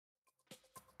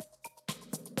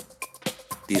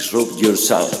Disrupt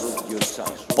Yourself,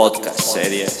 podcast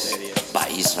series by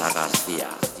Isra García.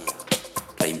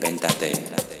 Reinvéntate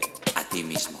a ti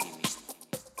mismo.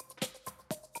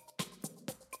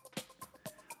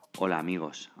 Hola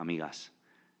amigos, amigas,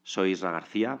 soy Isra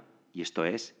García y esto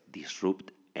es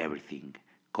Disrupt Everything.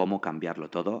 Cómo cambiarlo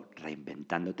todo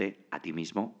reinventándote a ti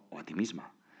mismo o a ti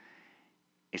misma.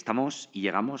 Estamos y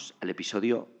llegamos al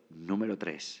episodio número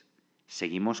 3.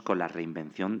 Seguimos con la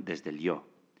reinvención desde el yo.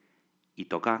 Y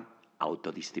toca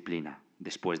autodisciplina,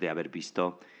 después de haber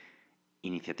visto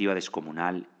iniciativa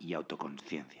descomunal y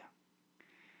autoconsciencia.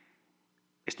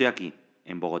 Estoy aquí,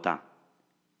 en Bogotá,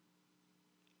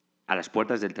 a las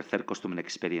puertas del tercer Customer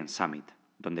Experience Summit,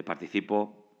 donde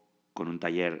participo con un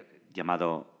taller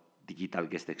llamado Digital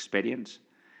Guest Experience,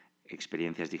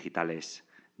 experiencias digitales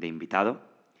de invitado,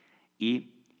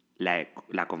 y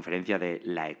la conferencia de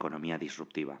la economía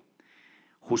disruptiva.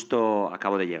 Justo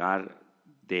acabo de llegar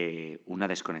de una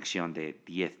desconexión de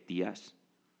 10 días,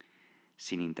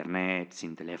 sin internet,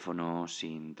 sin teléfono,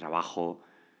 sin trabajo,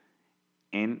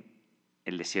 en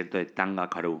el desierto de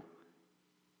Tangakaru,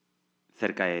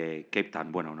 cerca de Cape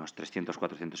Town, unos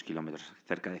 300-400 kilómetros,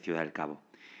 cerca de Ciudad del Cabo,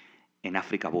 en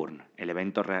Africa Burn, el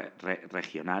evento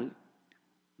regional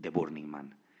de Burning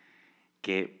Man,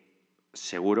 que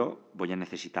seguro voy a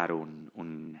necesitar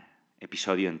un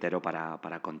episodio entero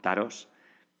para contaros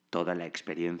toda la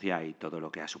experiencia y todo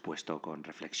lo que ha supuesto, con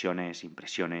reflexiones,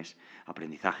 impresiones,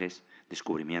 aprendizajes,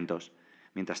 descubrimientos.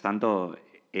 Mientras tanto,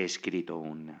 he escrito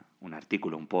un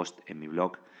artículo, un post en mi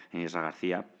blog, en Isra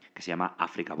García, que se llama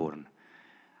Africa Burn.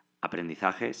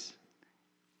 Aprendizajes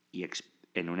y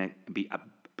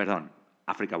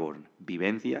Africa Burn,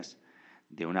 vivencias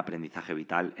de un aprendizaje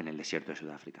vital en el desierto de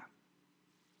Sudáfrica.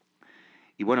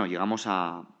 Y bueno, llegamos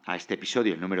a este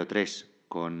episodio, el número 3,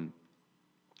 con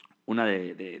una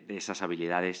de esas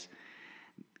habilidades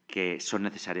que son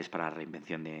necesarias para la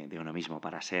reinvención de uno mismo,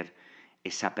 para ser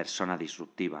esa persona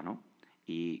disruptiva, ¿no?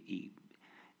 Y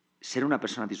ser una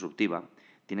persona disruptiva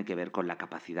tiene que ver con la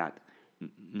capacidad,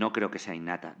 no creo que sea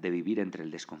innata, de vivir entre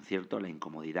el desconcierto, la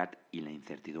incomodidad y la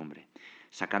incertidumbre,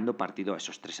 sacando partido a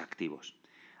esos tres activos.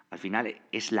 Al final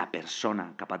es la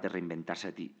persona capaz de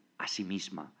reinventarse a sí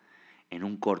misma en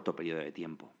un corto periodo de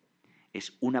tiempo.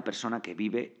 Es una persona que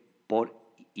vive por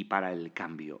y para el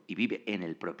cambio, y vive en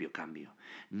el propio cambio.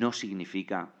 No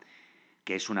significa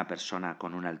que es una persona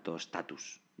con un alto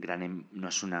estatus, no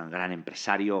es un gran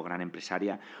empresario o gran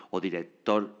empresaria o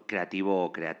director creativo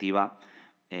o creativa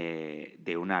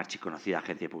de una archiconocida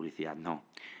agencia de publicidad, no.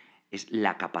 Es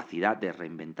la capacidad de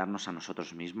reinventarnos a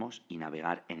nosotros mismos y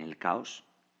navegar en el caos,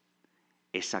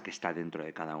 esa que está dentro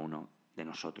de cada uno de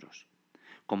nosotros.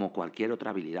 Como cualquier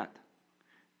otra habilidad,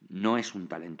 no es un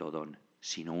talento o don,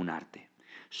 sino un arte.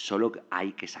 Solo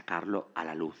hay que sacarlo a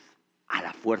la luz, a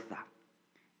la fuerza.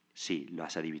 Sí, lo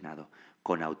has adivinado,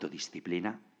 con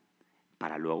autodisciplina,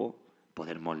 para luego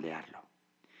poder moldearlo.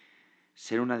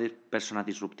 ¿Ser una persona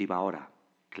disruptiva ahora?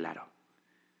 Claro.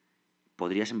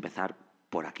 Podrías empezar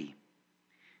por aquí.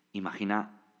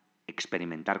 Imagina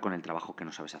experimentar con el trabajo que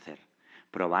no sabes hacer,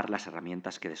 probar las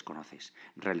herramientas que desconoces,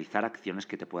 realizar acciones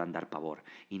que te puedan dar pavor,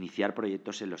 iniciar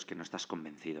proyectos en los que no estás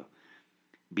convencido,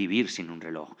 vivir sin un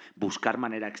reloj, buscar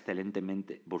maneras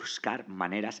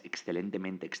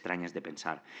excelentemente extrañas de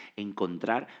pensar,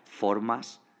 encontrar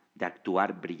formas de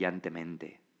actuar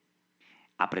brillantemente,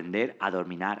 aprender a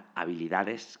dominar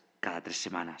habilidades cada 3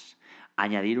 semanas,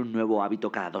 añadir un nuevo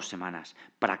hábito cada 2 semanas,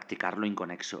 practicarlo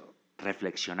inconexo,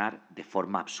 reflexionar de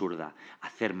forma absurda,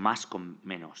 hacer más con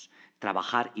menos,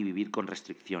 trabajar y vivir con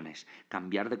restricciones,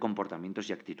 cambiar de comportamientos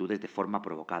y actitudes de forma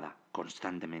provocada,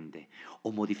 constantemente,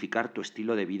 o modificar tu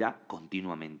estilo de vida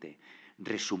continuamente.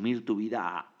 Resumir tu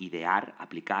vida a idear,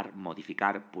 aplicar,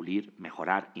 modificar, pulir,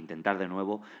 mejorar, intentar de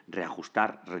nuevo,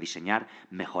 reajustar, rediseñar,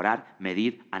 mejorar,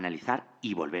 medir, analizar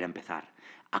y volver a empezar.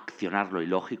 Accionar lo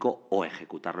ilógico o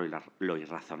ejecutar lo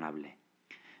irrazonable.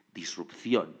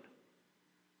 Disrupción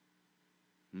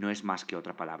no es más que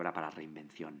otra palabra para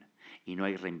reinvención. Y no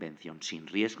hay reinvención sin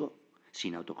riesgo,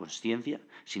 sin autoconsciencia,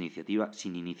 sin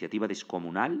iniciativa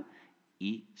descomunal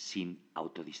y sin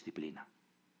autodisciplina.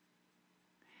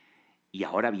 Y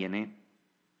ahora viene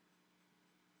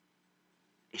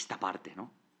esta parte,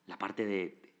 ¿no? La parte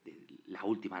de la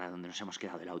última, de donde nos hemos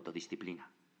quedado, de la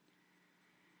autodisciplina.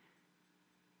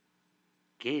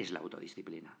 ¿Qué es la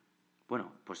autodisciplina?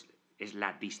 Bueno, pues es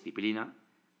la disciplina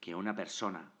que una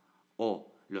persona o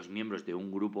los miembros de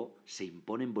un grupo se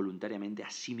imponen voluntariamente a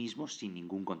sí mismos sin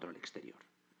ningún control exterior.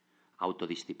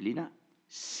 Autodisciplina,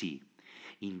 sí.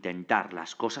 intentar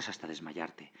las cosas hasta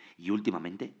desmayarte y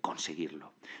últimamente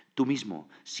conseguirlo. Tú mismo,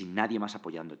 sin nadie más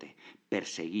apoyándote,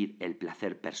 perseguir el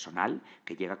placer personal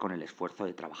que llega con el esfuerzo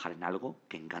de trabajar en algo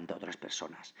que encanta a otras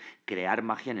personas, crear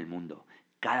magia en el mundo,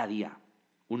 cada día.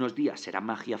 Unos días será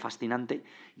magia fascinante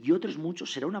y otros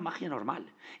muchos será una magia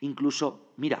normal.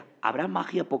 Incluso, mira, habrá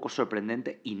magia poco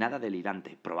sorprendente y nada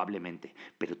delirante, probablemente,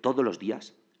 pero todos los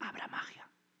días habrá magia.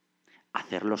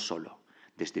 Hacerlo solo,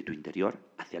 desde tu interior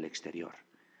hacia el exterior.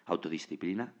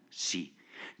 Autodisciplina, sí.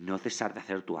 No cesar de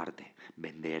hacer tu arte,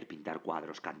 vender, pintar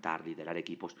cuadros, cantar, liderar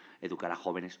equipos, educar a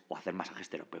jóvenes o hacer masajes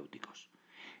terapéuticos.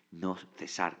 No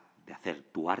cesar de hacer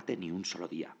tu arte ni un solo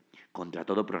día, contra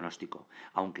todo pronóstico,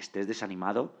 aunque estés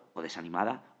desanimado o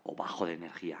desanimada o bajo de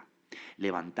energía.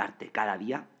 Levantarte cada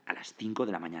día a las 5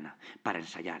 de la mañana para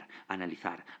ensayar,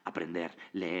 analizar, aprender,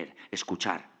 leer,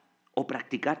 escuchar o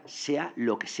practicar, sea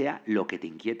lo que te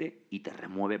inquiete y te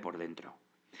remueve por dentro.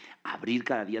 Abrir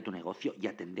cada día tu negocio y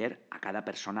atender a cada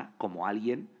persona como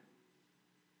alguien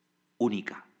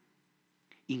única.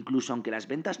 Incluso aunque las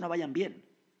ventas no vayan bien.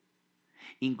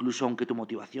 Incluso aunque tu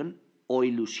motivación o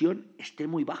ilusión esté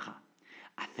muy baja.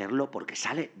 Hacerlo porque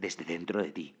sale desde dentro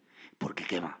de ti. Porque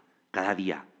quema cada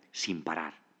día sin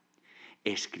parar.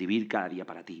 Escribir cada día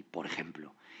para ti, por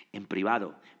ejemplo. En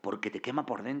privado, porque te quema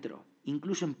por dentro.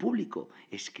 Incluso en público,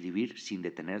 escribir sin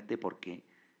detenerte porque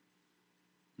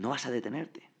no vas a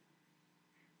detenerte.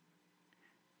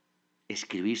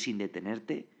 Escribir sin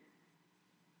detenerte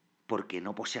porque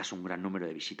no poseas un gran número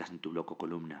de visitas en tu blog o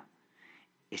columna.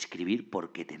 Escribir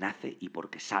porque te nace y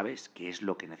porque sabes que es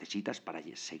lo que necesitas para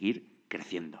seguir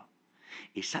creciendo.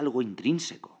 Es algo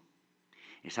intrínseco.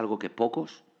 Es algo que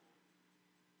pocos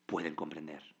pueden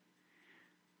comprender.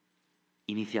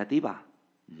 ¿Iniciativa?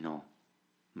 No.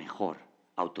 Mejor.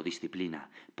 Autodisciplina.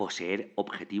 Poseer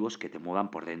objetivos que te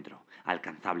muevan por dentro,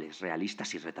 alcanzables,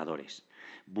 realistas y retadores.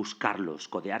 Buscarlos,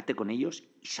 codearte con ellos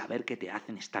y saber que te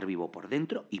hacen estar vivo por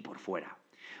dentro y por fuera.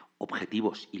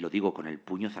 Objetivos, y lo digo con el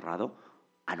puño cerrado,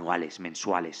 anuales,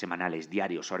 mensuales, semanales,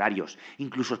 diarios, horarios,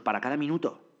 incluso para cada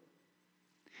minuto.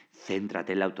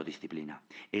 Céntrate en la autodisciplina.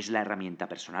 Es la herramienta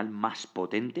personal más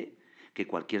potente que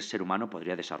cualquier ser humano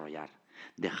podría desarrollar.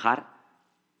 Dejar,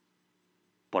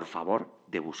 por favor,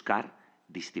 de buscar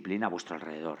disciplina a vuestro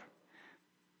alrededor.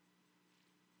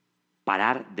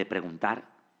 Parar de preguntar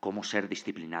cómo ser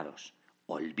disciplinados.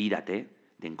 Olvídate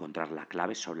de encontrar la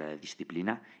clave sobre la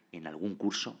disciplina en algún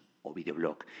curso o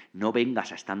videoblog. No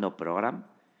vengas a Stand-Up Program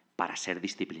para ser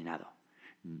disciplinado.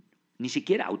 Ni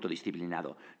siquiera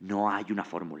autodisciplinado. No hay una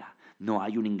fórmula. No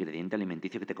hay un ingrediente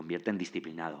alimenticio que te convierta en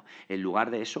disciplinado. En lugar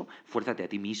de eso, fuérzate a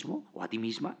ti mismo o a ti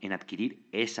misma en adquirir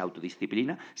esa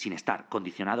autodisciplina sin estar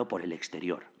condicionado por el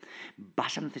exterior.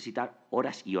 Vas a necesitar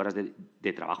horas y horas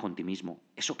de trabajo en ti mismo.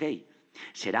 Es ok.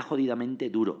 Será jodidamente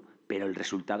duro, pero el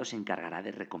resultado se encargará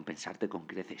de recompensarte con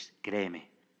creces. Créeme.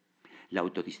 La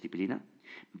autodisciplina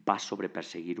va sobre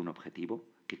perseguir un objetivo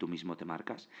que tú mismo te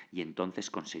marcas y entonces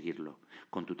conseguirlo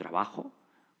con tu trabajo,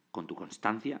 con tu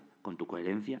constancia, con tu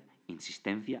coherencia,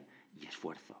 insistencia y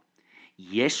esfuerzo.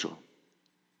 Y eso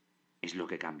es lo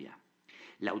que cambia.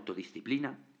 La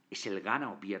autodisciplina es el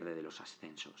gana o pierde de los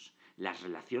ascensos. Las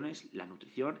relaciones, la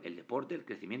nutrición, el deporte, el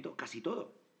crecimiento, casi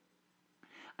todo.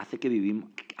 Hace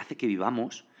que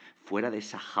vivamos fuera de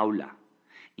esa jaula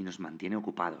y nos mantiene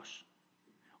ocupados.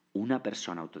 Una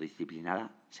persona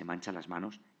autodisciplinada se mancha las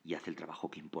manos y hace el trabajo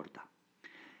que importa.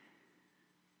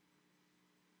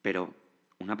 Pero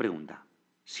una pregunta,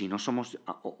 si no somos,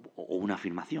 o una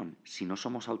afirmación, si no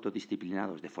somos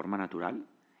autodisciplinados de forma natural,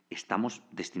 ¿estamos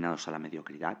destinados a la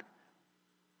mediocridad?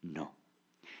 No.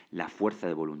 La fuerza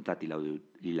de voluntad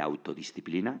y la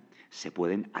autodisciplina se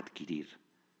pueden adquirir.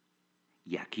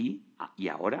 Y aquí y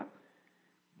ahora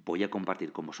voy a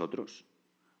compartir con vosotros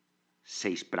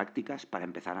 6 prácticas para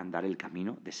empezar a andar el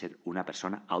camino de ser una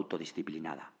persona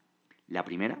autodisciplinada. La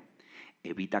primera,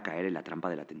 evita caer en la trampa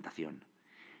de la tentación.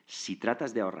 Si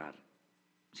tratas de ahorrar,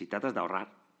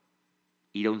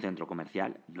 ir a un centro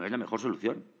comercial no es la mejor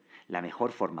solución. La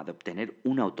mejor forma de obtener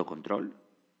un autocontrol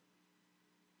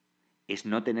es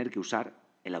no tener que usar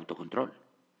el autocontrol.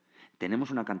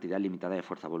 Tenemos una cantidad limitada de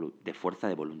fuerza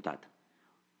de voluntad.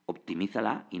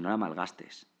 Optimízala y no la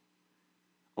malgastes.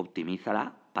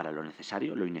 Optimízala para lo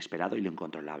necesario, lo inesperado y lo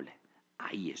incontrolable.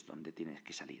 Ahí es donde tienes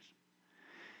que salir.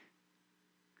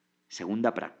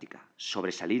 Segunda práctica,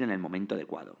 sobresalir en el momento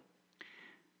adecuado.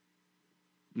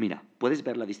 Mira, puedes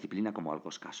ver la disciplina como algo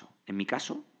escaso. En mi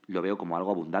caso, lo veo como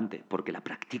algo abundante, porque la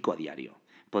practico a diario.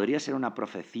 Podría ser una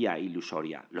profecía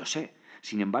ilusoria, lo sé,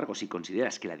 Sin embargo, si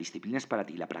consideras que la disciplina es para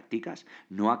ti y la practicas,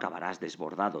 no acabarás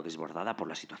desbordado o desbordada por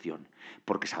la situación,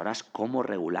 porque sabrás cómo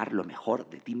regular lo mejor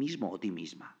de ti mismo o ti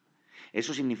misma.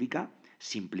 Eso significa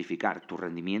simplificar tu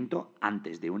rendimiento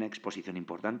antes de una exposición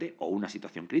importante o una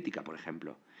situación crítica, por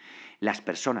ejemplo. Las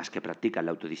personas que practican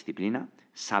la autodisciplina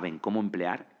saben cómo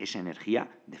emplear esa energía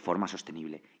de forma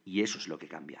sostenible y eso es lo que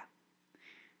cambia.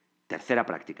 Tercera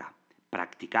práctica,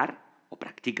 practicar o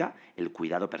practica el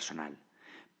cuidado personal.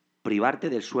 Privarte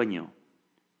del sueño,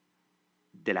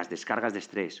 de las descargas de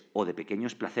estrés o de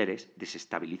pequeños placeres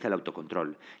desestabiliza el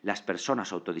autocontrol. Las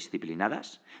personas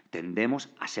autodisciplinadas tendemos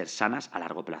a ser sanas a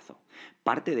largo plazo.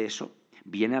 Parte de eso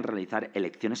viene al realizar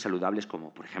elecciones saludables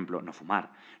como, por ejemplo, no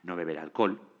fumar, no beber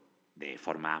alcohol de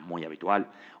forma muy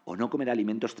habitual o no comer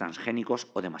alimentos transgénicos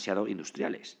o demasiado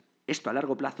industriales. Esto a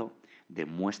largo plazo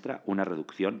demuestra una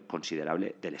reducción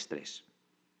considerable del estrés.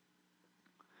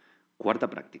 Cuarta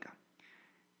práctica.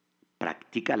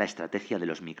 Practica la estrategia de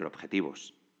los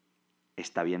microobjetivos.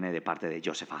 Esta viene de parte de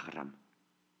Joseph Agram,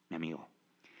 mi amigo.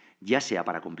 Ya sea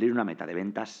para cumplir una meta de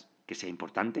ventas que sea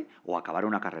importante o acabar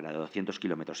una carrera de 200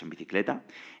 kilómetros en bicicleta,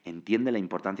 entiende la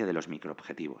importancia de los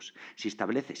microobjetivos. Si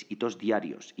estableces hitos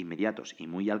diarios, inmediatos y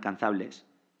muy alcanzables,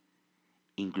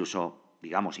 incluso,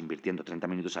 digamos, invirtiendo 30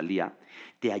 minutos al día,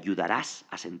 te ayudarás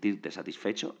a sentirte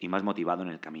satisfecho y más motivado en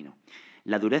el camino.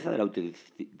 La dureza de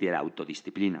la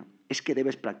autodisciplina es que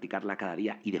debes practicarla cada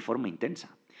día y de forma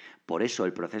intensa. Por eso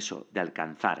el proceso de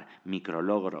alcanzar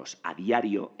micrologros a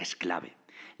diario es clave.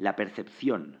 La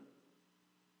percepción,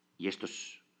 y esto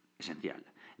es esencial,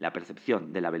 la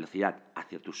percepción de la velocidad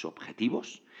hacia tus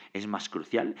objetivos es más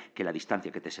crucial que la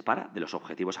distancia que te separa de los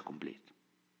objetivos a cumplir.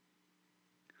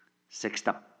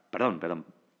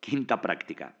 Quinta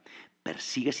práctica.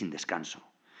 Persigue sin descanso.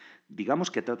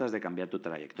 Digamos que tratas de cambiar tu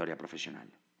trayectoria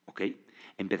profesional, ¿ok?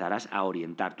 Empezarás a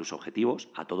orientar tus objetivos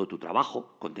a todo tu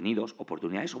trabajo, contenidos,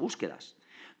 oportunidades o búsquedas.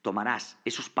 Tomarás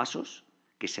esos pasos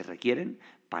que se requieren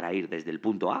para ir desde el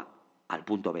punto A al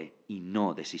punto B y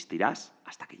no desistirás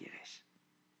hasta que llegues.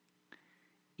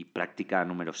 Y práctica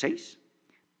número 6,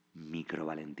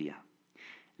 microvalentía.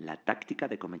 La táctica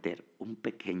de cometer un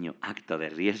pequeño acto de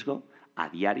riesgo a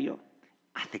diario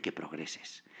hace que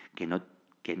progreses.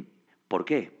 ¿Por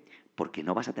qué? Porque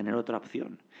no vas a tener otra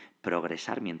opción.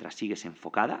 Progresar mientras sigues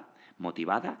enfocada,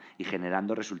 motivada y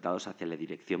generando resultados hacia la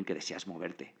dirección que deseas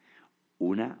moverte.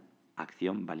 Una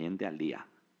acción valiente al día.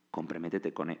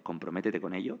 Comprométete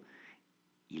con ello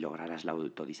y lograrás la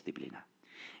autodisciplina.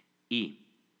 Y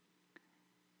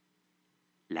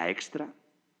la extra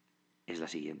es la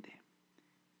siguiente.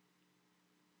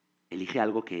 Elige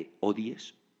algo que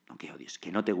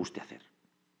que no te guste hacer.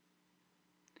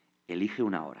 Elige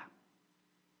una hora.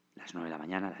 Las 9 de la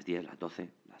mañana, las 10, las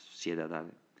 12, las 7 de la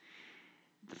tarde.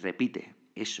 Repite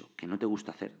eso que no te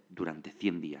gusta hacer durante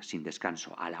 100 días, sin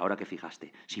descanso, a la hora que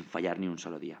fijaste, sin fallar ni un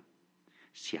solo día.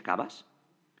 Si acabas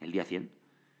el día 100,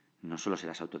 no solo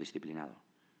serás autodisciplinado,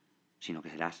 sino que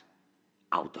serás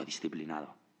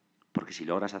autodisciplinado. Porque si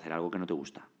logras hacer algo que no te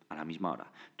gusta, a la misma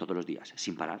hora, todos los días,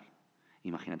 sin parar,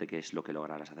 imagínate qué es lo que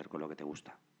lograrás hacer con lo que te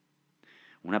gusta.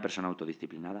 Una persona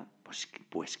autodisciplinada,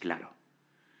 pues claro.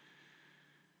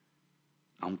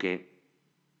 Aunque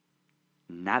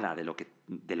nada de lo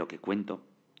que cuento,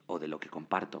 o de lo que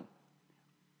comparto,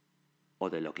 o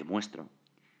de lo que muestro,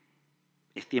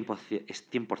 es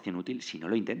 100% útil si no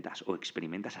lo intentas o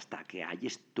experimentas hasta que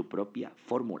halles tu propia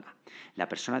fórmula. La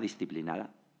persona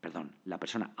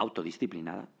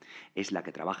autodisciplinada es la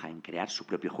que trabaja en crear su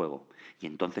propio juego y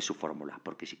entonces su fórmula,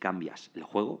 porque si cambias el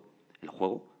juego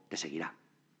te seguirá.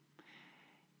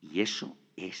 Y eso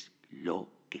es lo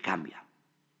que cambia.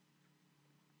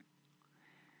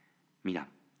 Mira,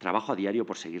 trabajo a diario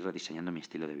por seguir rediseñando mi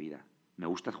estilo de vida. Me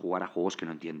gusta jugar a juegos que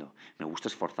no entiendo. Me gusta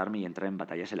esforzarme y entrar en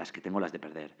batallas en las que tengo las de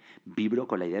perder. Vibro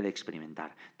con la idea de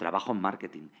experimentar. Trabajo en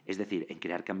marketing, es decir, en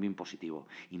crear cambio impositivo.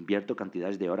 Invierto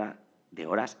cantidades de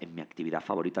horas en mi actividad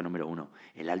favorita número 1,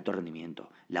 el alto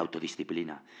rendimiento, la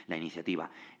autodisciplina, la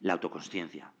iniciativa, la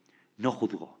autoconsciencia. No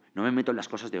juzgo, no me meto en las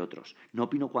cosas de otros, no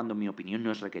opino cuando mi opinión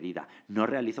no es requerida, no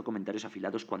realizo comentarios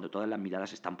afilados cuando todas las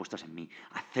miradas están puestas en mí,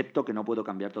 acepto que no puedo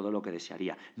cambiar todo lo que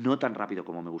desearía, no tan rápido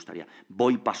como me gustaría,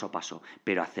 voy paso a paso,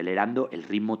 pero acelerando el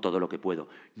ritmo todo lo que puedo,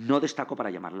 no destaco para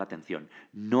llamar la atención,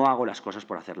 no hago las cosas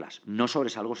por hacerlas, no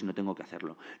sobresalgo si no tengo que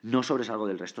hacerlo, no sobresalgo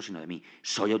del resto sino de mí,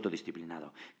 soy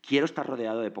autodisciplinado, quiero estar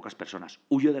rodeado de pocas personas,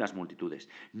 huyo de las multitudes,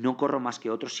 no corro más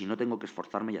que otros si no tengo que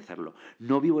esforzarme y hacerlo,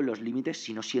 no vivo en los límites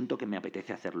si no siento que me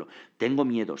apetece hacerlo. Tengo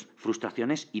miedos,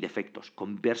 frustraciones y defectos.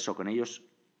 Converso con ellos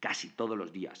casi todos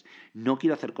los días. No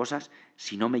quiero hacer cosas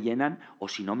si no me llenan o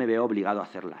si no me veo obligado a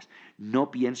hacerlas. No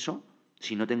pienso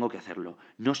si no tengo que hacerlo.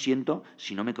 No siento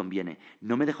si no me conviene.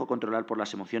 No me dejo controlar por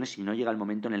las emociones si no llega el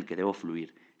momento en el que debo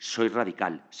fluir. Soy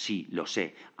radical, sí, lo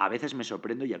sé. A veces me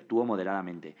sorprendo y actúo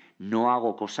moderadamente. No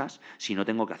hago cosas si no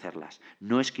tengo que hacerlas.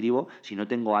 No escribo si no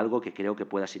tengo algo que creo que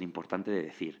pueda ser importante de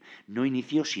decir. No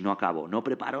inicio si no acabo. No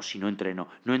preparo si no entreno.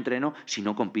 No entreno si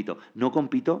no compito. No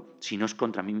compito si no es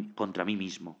contra mí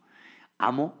mismo.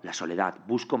 Amo la soledad,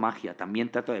 busco magia, también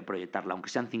trato de proyectarla,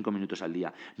 aunque sean 5 minutos al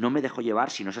día. No me dejo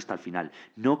llevar si no es hasta el final.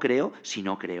 No creo si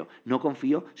no creo. No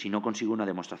confío si no consigo una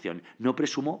demostración. No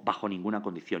presumo bajo ninguna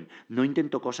condición. No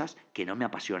intento cosas que no me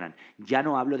apasionan. Ya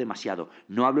no hablo demasiado.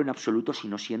 No hablo en absoluto si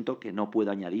no siento que no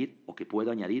puedo añadir o que puedo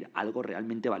añadir algo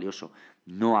realmente valioso.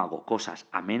 No hago cosas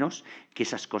a menos que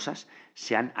esas cosas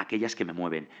sean aquellas que me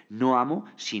mueven. No amo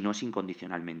si no es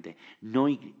incondicionalmente. No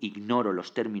ignoro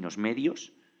los términos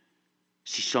medios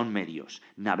si son medios.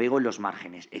 Navego en los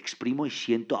márgenes, exprimo y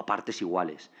siento a partes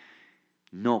iguales.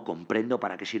 No comprendo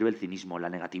para qué sirve el cinismo,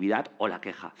 la negatividad o la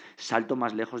queja. Salto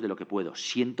más lejos de lo que puedo.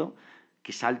 Siento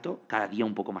que salto cada día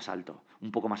un poco más alto,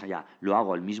 un poco más allá. Lo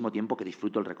hago al mismo tiempo que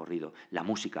disfruto el recorrido. La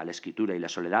música, la escritura y la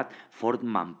soledad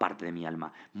forman parte de mi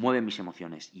alma, mueven mis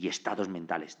emociones y estados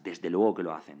mentales. Desde luego que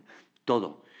lo hacen.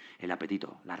 Todo, el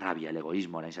apetito, la rabia, el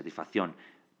egoísmo, la insatisfacción,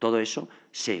 todo eso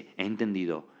he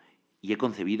entendido y he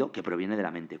concebido que proviene de la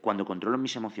mente. Cuando controlo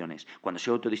mis emociones, cuando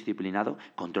soy autodisciplinado,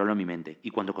 controlo mi mente. Y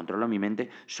cuando controlo mi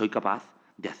mente, soy capaz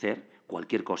de hacer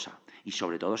cualquier cosa. Y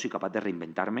sobre todo soy capaz de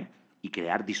reinventarme y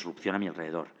crear disrupción a mi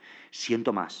alrededor.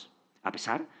 Siento más, a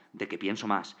pesar de que pienso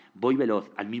más. Voy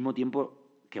veloz al mismo tiempo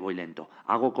que voy lento.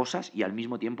 Hago cosas y al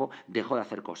mismo tiempo dejo de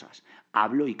hacer cosas.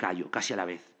 Hablo y callo, casi a la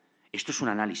vez. Esto es un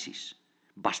análisis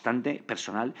bastante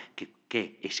personal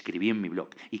que escribí en mi blog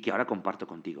y que ahora comparto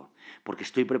contigo, porque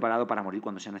estoy preparado para morir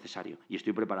cuando sea necesario y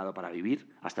estoy preparado para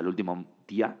vivir hasta el último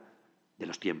día de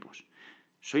los tiempos.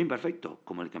 Soy imperfecto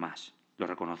como el que más, lo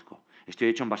reconozco. Estoy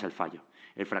hecho en base al fallo.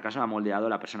 El fracaso me ha moldeado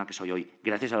la persona que soy hoy,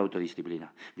 gracias a la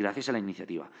autodisciplina, gracias a la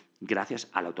iniciativa, gracias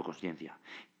a la autoconsciencia.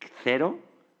 Cero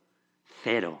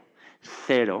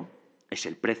es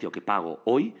el precio que pago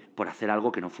hoy por hacer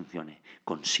algo que no funcione.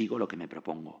 Consigo lo que me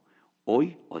propongo,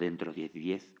 hoy o dentro de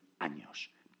 10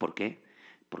 años. ¿Por qué?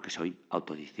 Porque soy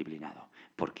autodisciplinado,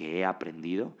 porque he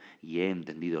aprendido y he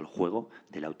entendido el juego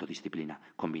de la autodisciplina,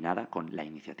 combinada con la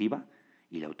iniciativa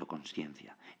y la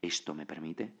autoconsciencia. Esto me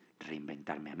permite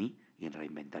reinventarme a mí y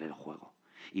reinventar el juego.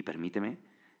 Y permíteme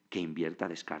que invierta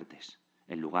descartes.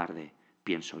 En lugar de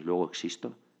pienso y luego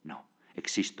existo, no,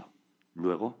 existo,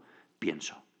 luego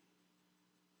pienso.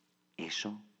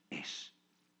 Eso es.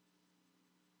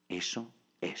 Eso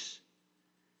es.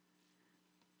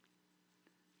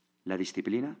 La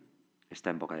disciplina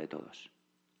está en boca de todos.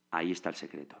 Ahí está el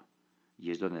secreto. Y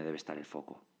es donde debe estar el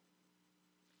foco.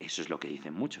 Eso es lo que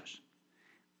dicen muchos.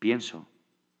 Pienso,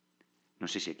 no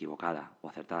sé si equivocada o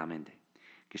acertadamente,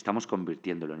 que estamos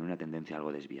convirtiéndolo en una tendencia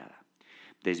algo desviada.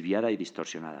 Desviada y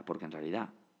distorsionada, porque en realidad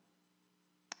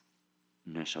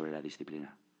no es sobre la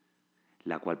disciplina,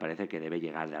 la cual parece que debe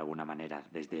llegar de alguna manera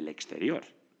desde el exterior.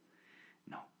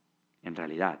 No, en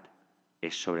realidad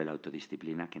es sobre la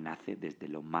autodisciplina que nace desde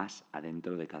lo más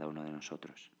adentro de cada uno de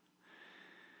nosotros.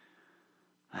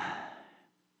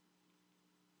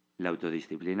 La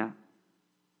autodisciplina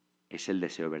es el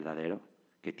deseo verdadero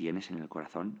que tienes en el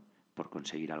corazón por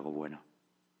conseguir algo bueno.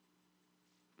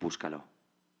 Búscalo,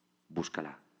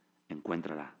 búscala,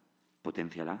 encuéntrala,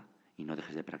 poténciala y no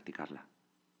dejes de practicarla.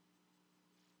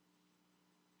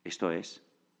 Esto es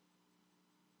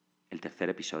el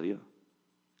tercer episodio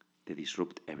de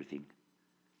Disrupt Everything.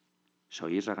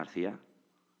 Soy Isra García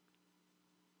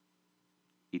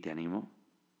y te animo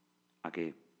a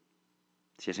que,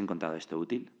 si has encontrado esto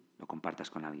útil, lo compartas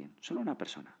con alguien, solo una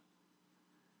persona.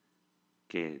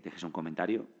 Que dejes un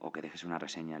comentario o que dejes una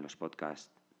reseña en los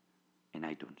podcasts en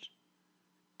iTunes.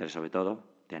 Pero sobre todo,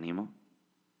 te animo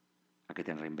a que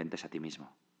te reinventes a ti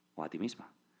mismo o a ti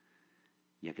misma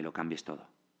y a que lo cambies todo,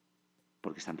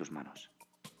 porque está en tus manos.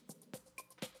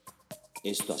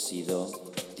 Esto ha sido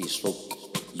Disrupt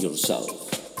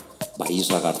Yourself by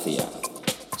Isra García.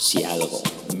 Si algo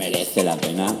merece la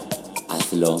pena,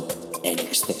 hazlo en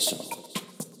exceso.